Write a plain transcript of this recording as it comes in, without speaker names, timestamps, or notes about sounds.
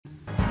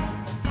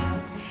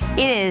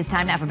It is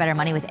time now for Better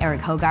Money with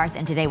Eric Hogarth,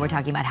 and today we're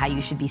talking about how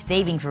you should be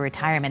saving for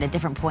retirement at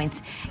different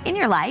points in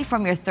your life,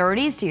 from your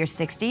 30s to your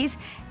 60s.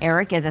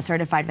 Eric is a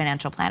certified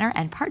financial planner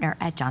and partner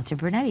at Johnson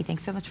Brunetti.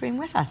 Thanks so much for being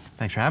with us.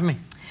 Thanks for having me.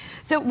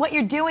 So what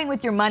you're doing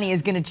with your money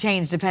is going to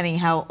change depending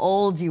how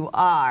old you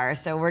are.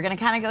 So we're going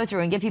to kind of go through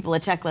and give people a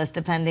checklist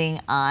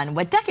depending on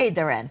what decade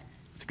they're in.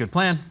 It's a good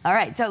plan. All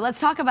right, so let's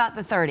talk about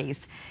the 30s.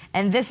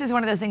 And this is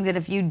one of those things that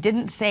if you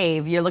didn't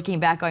save, you're looking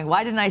back going,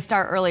 why didn't I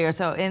start earlier?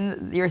 So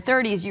in your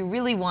 30s, you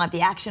really want,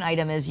 the action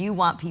item is you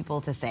want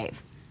people to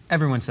save.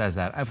 Everyone says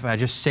that. If I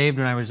just saved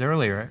when I was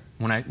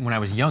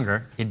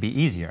younger, it'd be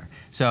easier.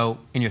 So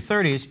in your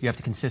 30s, you have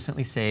to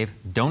consistently save.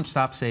 Don't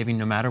stop saving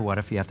no matter what.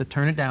 If you have to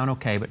turn it down,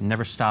 okay, but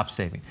never stop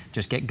saving.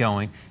 Just get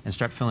going and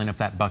start filling up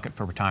that bucket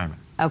for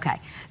retirement. Okay,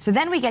 so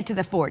then we get to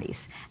the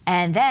 40s,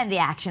 and then the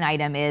action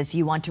item is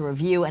you want to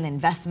review an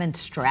investment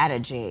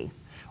strategy.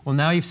 Well,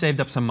 now you've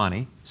saved up some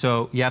money,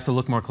 so you have to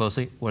look more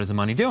closely. What is the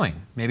money doing?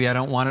 Maybe I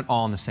don't want it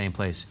all in the same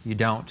place. You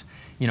don't.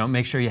 You know,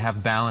 make sure you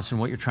have balance in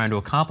what you're trying to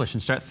accomplish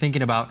and start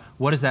thinking about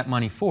what is that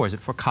money for? Is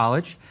it for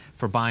college,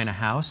 for buying a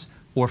house,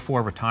 or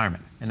for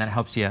retirement? And that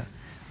helps you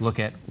look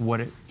at what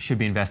it should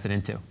be invested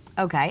into.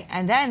 Okay,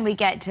 and then we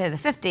get to the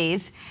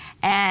 50s,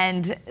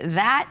 and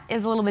that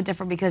is a little bit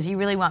different because you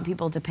really want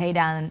people to pay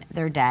down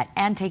their debt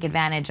and take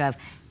advantage of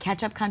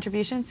catch-up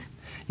contributions.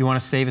 You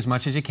want to save as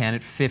much as you can.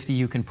 At 50,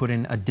 you can put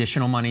in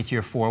additional money to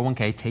your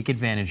 401k, take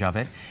advantage of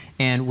it.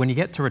 And when you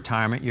get to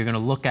retirement, you're going to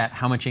look at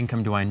how much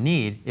income do I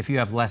need. If you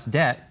have less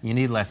debt, you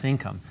need less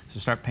income. So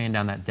start paying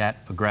down that debt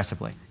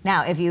aggressively.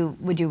 Now,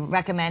 would you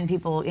recommend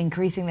people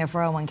increasing their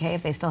 401k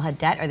if they still had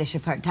debt, or they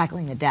should start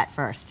tackling the debt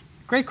first?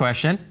 Great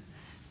question.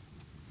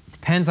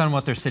 Depends on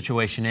what their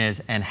situation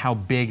is and how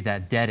big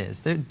that debt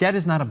is. The debt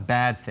is not a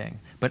bad thing,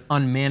 but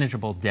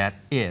unmanageable debt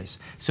is.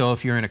 So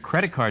if you're in a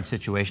credit card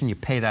situation, you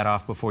pay that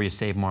off before you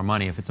save more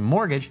money. If it's a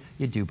mortgage,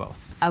 you do both.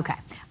 Okay.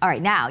 All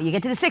right, now you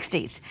get to the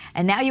 60s,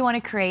 and now you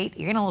want to create,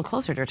 you're getting a little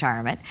closer to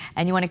retirement,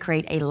 and you want to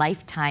create a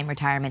lifetime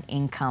retirement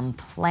income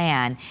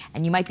plan,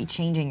 and you might be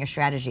changing your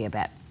strategy a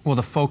bit. Well,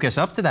 the focus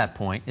up to that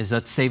point is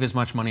let's save as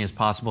much money as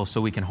possible so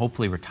we can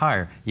hopefully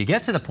retire. You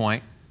get to the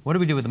point, what do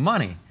we do with the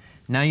money?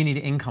 Now you need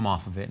income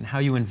off of it, and how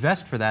you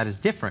invest for that is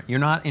different. You're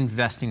not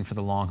investing for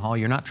the long haul.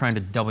 You're not trying to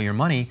double your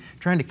money,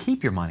 you're trying to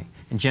keep your money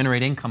and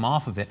generate income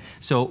off of it.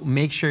 So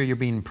make sure you're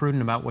being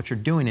prudent about what you're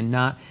doing and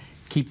not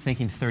keep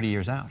thinking 30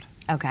 years out.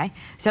 Okay,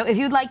 so if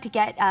you'd like to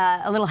get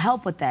a little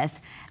help with this,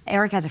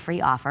 Eric has a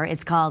free offer.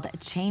 It's called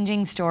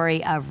Changing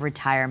Story of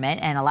Retirement,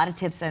 and a lot of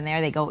tips in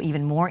there. They go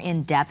even more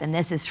in depth, and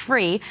this is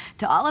free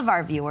to all of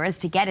our viewers.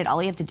 To get it,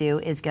 all you have to do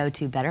is go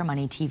to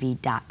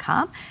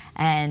bettermoneytv.com,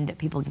 and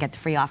people can get the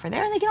free offer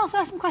there, and they can also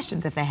ask some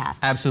questions if they have.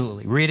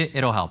 Absolutely. Read it.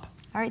 It'll help.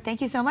 All right,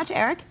 thank you so much,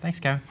 Eric. Thanks,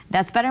 Karen.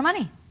 That's Better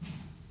Money.